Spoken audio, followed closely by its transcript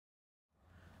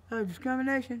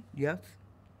Discrimination? Yes.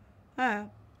 I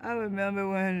remember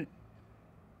when,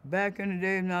 back in the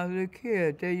day when I was a little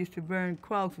kid, they used to burn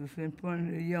crosses in front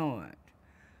of the yard.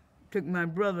 Took my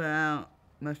brother out,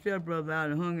 my stepbrother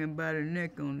out, and hung him by the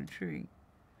neck on the tree.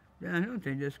 I don't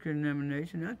think that's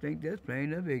discrimination. I think that's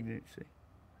plain up ignorance.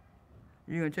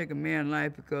 You're gonna take a man's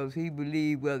life because he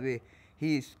believes whether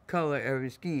he's color of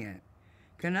his skin.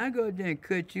 Can I go out there and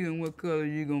cut you and what color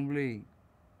you gonna bleed?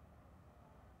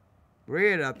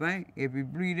 Red, I think. If you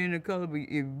bleed any color,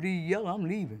 if you bleed yellow, I'm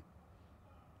leaving.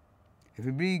 If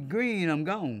you bleed green, I'm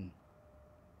gone.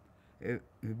 If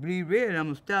you bleed red, I'm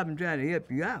gonna stop and try to help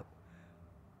you out.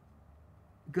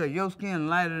 Because your skin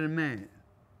lighter than mine.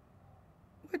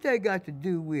 What that got to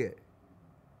do with